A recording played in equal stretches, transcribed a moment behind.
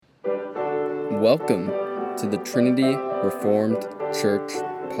Welcome to the Trinity Reformed Church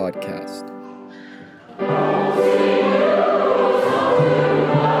podcast.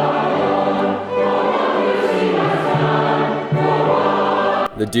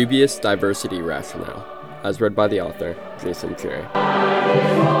 The Dubious Diversity Rationale, as read by the author, Jason Cherry.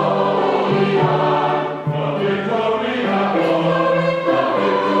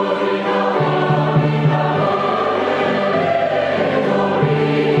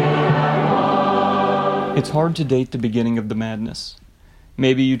 It's hard to date the beginning of the madness.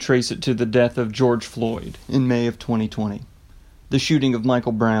 Maybe you trace it to the death of George Floyd in May of 2020, the shooting of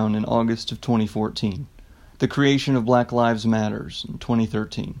Michael Brown in August of 2014, the creation of Black Lives Matters in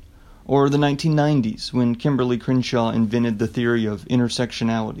 2013, or the 1990s when Kimberly Crenshaw invented the theory of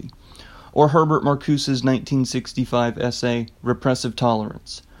intersectionality, or Herbert Marcuse's 1965 essay, Repressive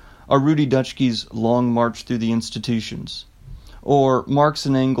Tolerance, or Rudi Dutschke's Long March Through the Institutions, or Marx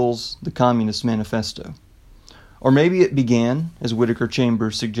and Engels' The Communist Manifesto. Or maybe it began, as Whittaker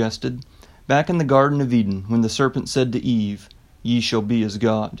Chambers suggested, back in the Garden of Eden when the serpent said to Eve, "Ye shall be as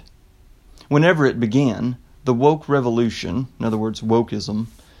God." Whenever it began, the woke revolution, in other words, wokeism,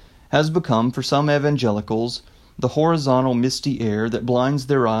 has become, for some evangelicals, the horizontal misty air that blinds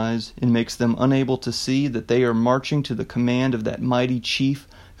their eyes and makes them unable to see that they are marching to the command of that mighty chief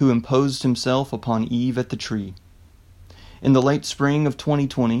who imposed himself upon Eve at the tree. In the late spring of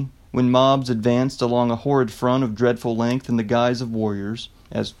 2020, when mobs advanced along a horrid front of dreadful length in the guise of warriors,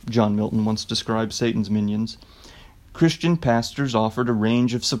 as John Milton once described Satan's minions, Christian pastors offered a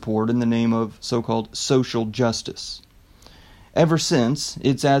range of support in the name of so-called social justice. Ever since,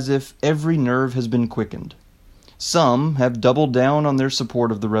 it's as if every nerve has been quickened. Some have doubled down on their support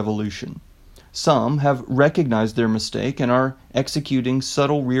of the revolution. Some have recognized their mistake and are executing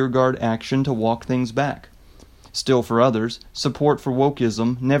subtle rearguard action to walk things back. Still for others, support for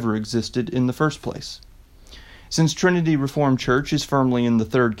wokeism never existed in the first place. Since Trinity Reformed Church is firmly in the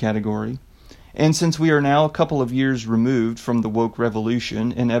third category, and since we are now a couple of years removed from the woke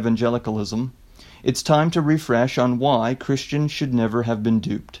revolution and evangelicalism, it's time to refresh on why Christians should never have been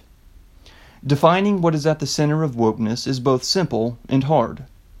duped. Defining what is at the center of wokeness is both simple and hard.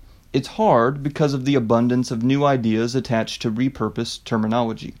 It's hard because of the abundance of new ideas attached to repurposed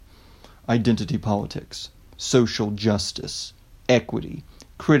terminology. Identity politics, social justice, equity,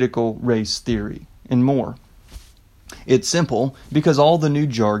 critical race theory, and more. It's simple because all the new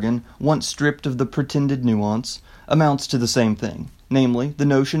jargon, once stripped of the pretended nuance, amounts to the same thing, namely the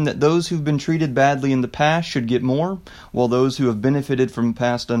notion that those who've been treated badly in the past should get more, while those who have benefited from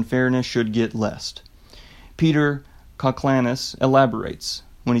past unfairness should get less. Peter Koklanis elaborates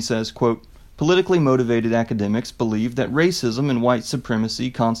when he says, quote, "Politically motivated academics believe that racism and white supremacy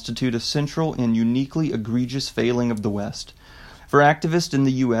constitute a central and uniquely egregious failing of the West. For activists in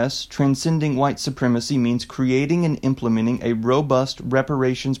the U.S., transcending white supremacy means creating and implementing a robust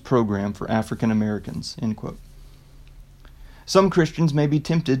reparations program for African Americans." End quote. Some Christians may be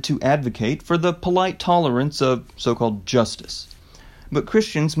tempted to advocate for the polite tolerance of so-called justice, but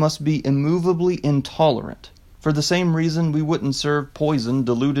Christians must be immovably intolerant, for the same reason we wouldn't serve poison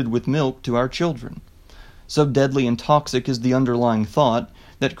diluted with milk to our children. So deadly and toxic is the underlying thought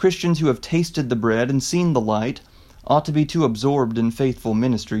that Christians who have tasted the bread and seen the light ought to be too absorbed in faithful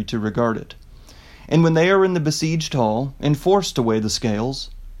ministry to regard it. And when they are in the besieged hall and forced to weigh the scales,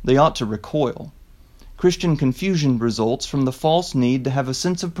 they ought to recoil. Christian confusion results from the false need to have a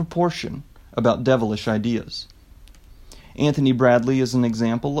sense of proportion about devilish ideas. Anthony Bradley is an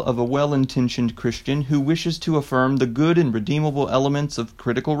example of a well-intentioned Christian who wishes to affirm the good and redeemable elements of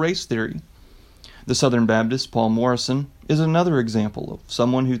critical race theory. The Southern Baptist Paul Morrison is another example of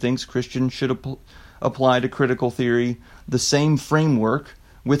someone who thinks Christians should apply to critical theory the same framework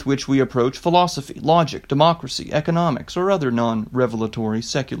with which we approach philosophy, logic, democracy, economics, or other non-revelatory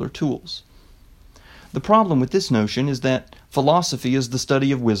secular tools. The problem with this notion is that philosophy is the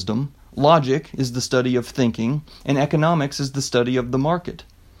study of wisdom, logic is the study of thinking, and economics is the study of the market.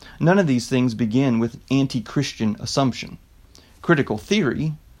 None of these things begin with anti-Christian assumption. Critical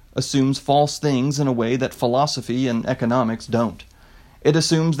theory assumes false things in a way that philosophy and economics don't. It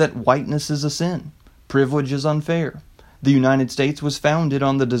assumes that whiteness is a sin, privilege is unfair, the United States was founded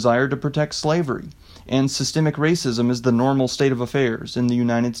on the desire to protect slavery, and systemic racism is the normal state of affairs in the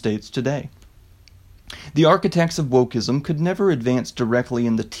United States today. The architects of wokeism could never advance directly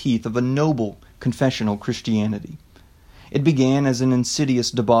in the teeth of a noble confessional Christianity. It began as an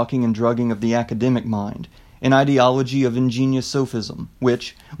insidious debauching and drugging of the academic mind, an ideology of ingenious sophism,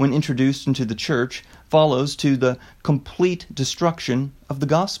 which, when introduced into the church, follows to the complete destruction of the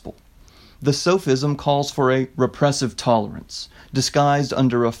gospel. The sophism calls for a repressive tolerance, disguised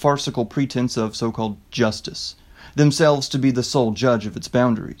under a farcical pretense of so-called justice, themselves to be the sole judge of its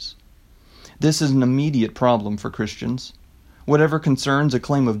boundaries. This is an immediate problem for Christians. Whatever concerns a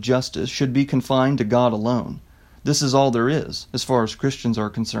claim of justice should be confined to God alone. This is all there is, as far as Christians are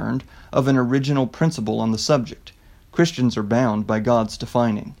concerned, of an original principle on the subject. Christians are bound by God's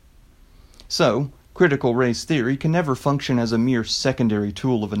defining. So, critical race theory can never function as a mere secondary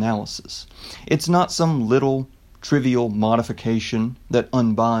tool of analysis. It's not some little, trivial modification that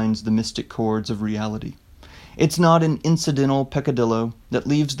unbinds the mystic cords of reality. It's not an incidental peccadillo that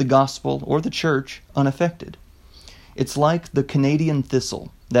leaves the gospel or the church unaffected. It's like the Canadian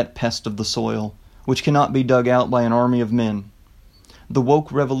thistle, that pest of the soil, which cannot be dug out by an army of men. The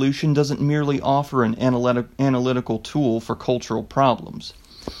woke revolution doesn't merely offer an analytical tool for cultural problems.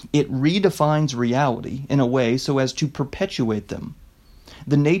 It redefines reality in a way so as to perpetuate them.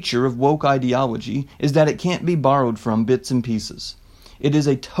 The nature of woke ideology is that it can't be borrowed from bits and pieces. It is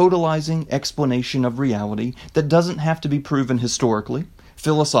a totalizing explanation of reality that doesn't have to be proven historically,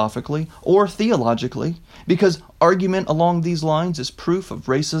 philosophically, or theologically, because argument along these lines is proof of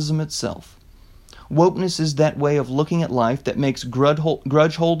racism itself. Wokeness is that way of looking at life that makes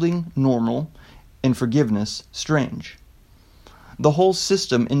grudge-holding normal and forgiveness strange. The whole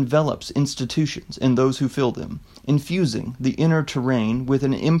system envelops institutions and those who fill them, infusing the inner terrain with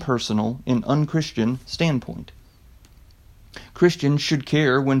an impersonal and unchristian standpoint. Christians should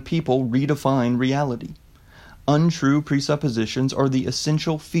care when people redefine reality. Untrue presuppositions are the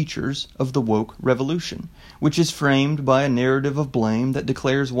essential features of the woke revolution, which is framed by a narrative of blame that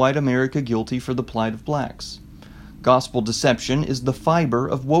declares white America guilty for the plight of blacks. Gospel deception is the fiber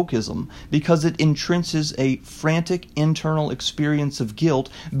of wokeism because it entrenches a frantic internal experience of guilt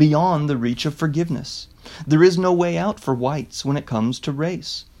beyond the reach of forgiveness. There is no way out for whites when it comes to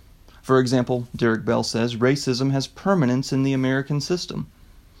race. For example, Derek Bell says racism has permanence in the American system.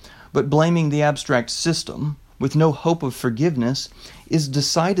 But blaming the abstract system with no hope of forgiveness is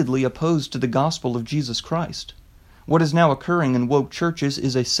decidedly opposed to the gospel of Jesus Christ. What is now occurring in woke churches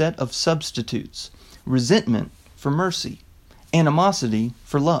is a set of substitutes: resentment for mercy, animosity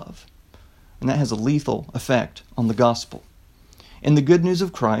for love. And that has a lethal effect on the gospel. In the good news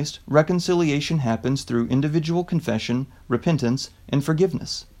of Christ, reconciliation happens through individual confession, repentance, and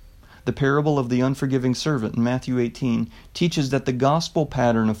forgiveness. The parable of the unforgiving servant in Matthew 18 teaches that the gospel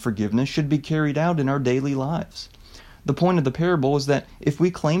pattern of forgiveness should be carried out in our daily lives. The point of the parable is that if we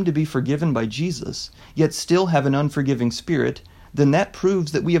claim to be forgiven by Jesus, yet still have an unforgiving spirit, then that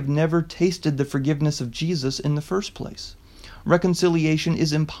proves that we have never tasted the forgiveness of Jesus in the first place. Reconciliation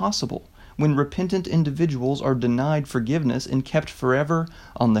is impossible when repentant individuals are denied forgiveness and kept forever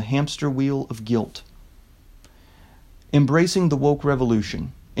on the hamster wheel of guilt. Embracing the woke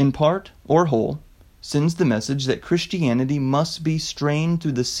revolution, in part or whole, sends the message that Christianity must be strained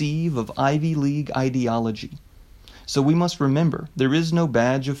through the sieve of Ivy League ideology. So we must remember there is no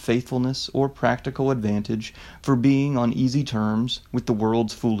badge of faithfulness or practical advantage for being on easy terms with the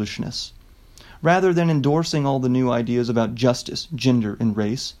world's foolishness. Rather than endorsing all the new ideas about justice, gender, and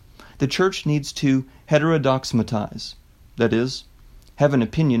race, the church needs to heterodoxmatize, that is, have an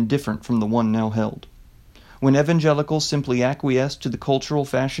opinion different from the one now held. When evangelicals simply acquiesce to the cultural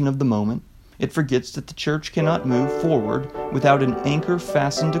fashion of the moment, it forgets that the church cannot move forward without an anchor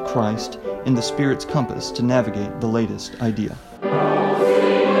fastened to Christ in the Spirit's compass to navigate the latest idea.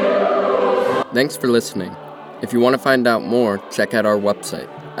 Thanks for listening. If you want to find out more, check out our website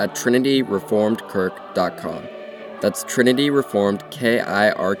at trinityreformedkirk.com. That's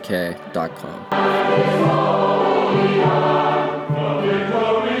trinityreformedkirk.com.